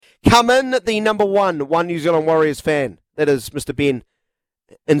come in the number one New Zealand Warriors fan. That is Mr. Ben,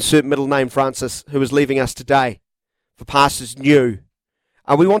 insert middle name Francis, who is leaving us today for pastures new.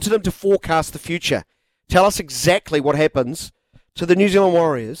 We wanted him to forecast the future. Tell us exactly what happens to the New Zealand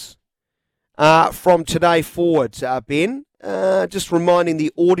Warriors from today forward, Ben. Just reminding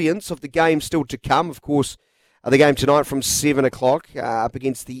the audience of the game still to come. Of course, the game tonight from 7 o'clock up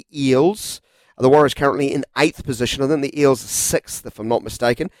against the Eels. The Warriors currently in 8th position. I think the Eels are 6th, if I'm not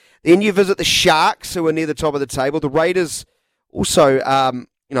mistaken. Then you visit the Sharks, who are near the top of the table. The Raiders also,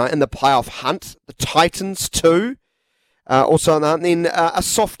 in the playoff hunt. The Titans too, also on that. And then a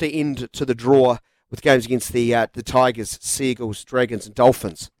softer end to the draw with games against the Tigers, Seagulls, Dragons, and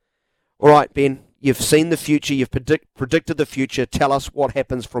Dolphins. All right, Ben, you've seen the future. You've predicted the future. Tell us what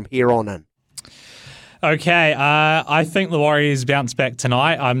happens from here on in. Okay, I think the Warriors bounce back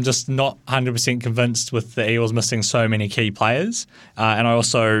tonight. I'm just not 100% convinced with the Eels missing so many key players. And I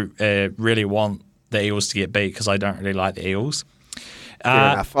also really want the Eels to get beat because I don't really like the Eels.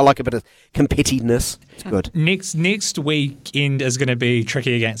 Fair enough. I like a bit of competitiveness. It's good. Next weekend is going to be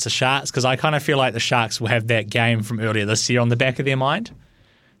tricky against the Sharks because I kind of feel like the Sharks will have that game from earlier this year on the back of their mind.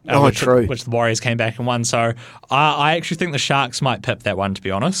 True. Which the Warriors came back and won. So I actually think the Sharks might pip that one, to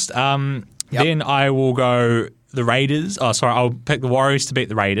be honest. Yep. Then I will go the Raiders. I'll pick the Warriors to beat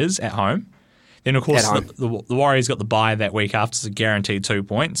the Raiders at home. Then, of course, the Warriors got the bye that week after, so guaranteed 2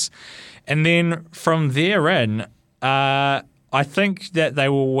 points. And then from there in, I think that they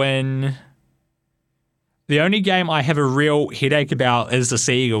will win. The only game I have a real headache about is the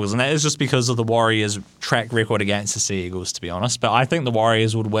Sea Eagles, and that is just because of the Warriors' track record against the Sea Eagles, to be honest. But I think the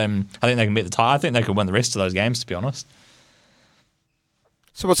Warriors would win. I think they can beat the tie. I think they could win the rest of those games, to be honest.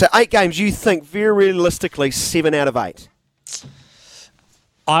 So what's that? 8 games, you think very realistically 7 out of 8?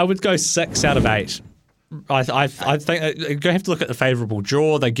 I would go 6 out of 8. I think you have to look at the favourable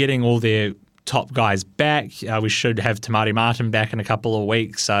draw. They're getting all their top guys back. We should have Tamari Martin back in a couple of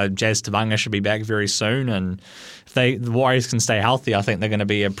weeks. Jazz Tavanga should be back very soon. And if the Warriors can stay healthy, I think they're going to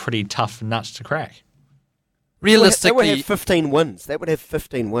be a pretty tough nut to crack. Realistically, they would have 15 wins. They would have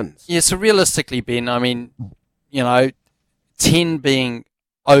 15 wins. Yeah, so realistically, Ben, I mean, 10 being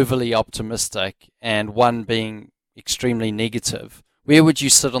overly optimistic and 1 being extremely negative, where would you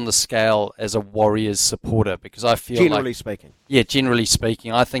sit on the scale as a Warriors supporter? Because I feel generally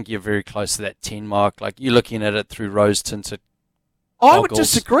speaking, I think you're very close to that 10 mark. Like, you're looking at it through rose-tinted I would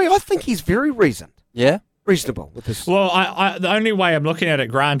goggles. disagree. I think he's very reasoned. Yeah? Reasonable with this. Well, the only way I'm looking at it,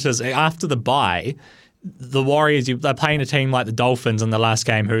 Grant, is after the bye, the Warriors, they're playing a team like the Dolphins in the last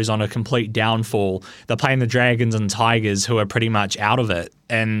game who's on a complete downfall. They're playing the Dragons and Tigers who are pretty much out of it.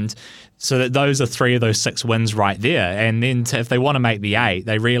 And so that those are 3 of those 6 wins right there. And then if they want to make the 8,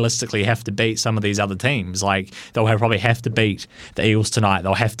 they realistically have to beat some of these other teams. Like, they'll probably have to beat the Eagles tonight.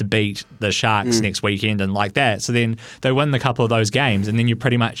 They'll have to beat the Sharks next weekend and like that. So then they win a couple of those games and then you're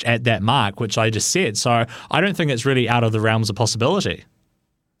pretty much at that mark, which I just said. So I don't think it's really out of the realms of possibility.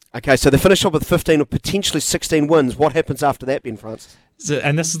 Okay, so they finish up with 15 or potentially 16 wins. What happens after that, Ben Francis? So,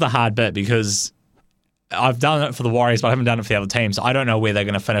 and this is the hard bit because I've done it for the Warriors, but I haven't done it for the other teams. I don't know where they're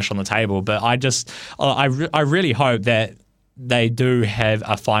going to finish on the table, but I really hope that they do have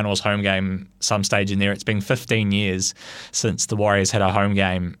a finals home game some stage in there. It's been 15 years since the Warriors had a home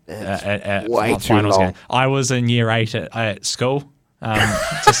game at way a finals too long. game. I was in year 8 at school.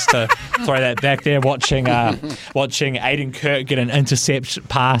 Just to throw that back there, watching Aiden Kirk get an intercept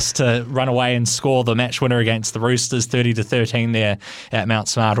pass to run away and score the match winner against the Roosters 30-13 there at Mount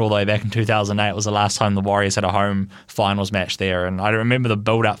Smart all the way back in 2008 was the last time the Warriors had a home finals match there, and I remember the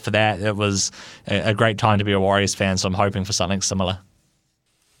build up for that. It was a great time to be a Warriors fan, so I'm hoping for something similar.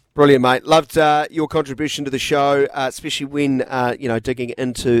 Brilliant, mate. Loved your contribution to the show, especially when digging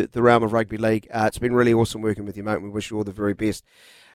into the realm of rugby league. It's been really awesome working with you, mate. We wish you all the very best.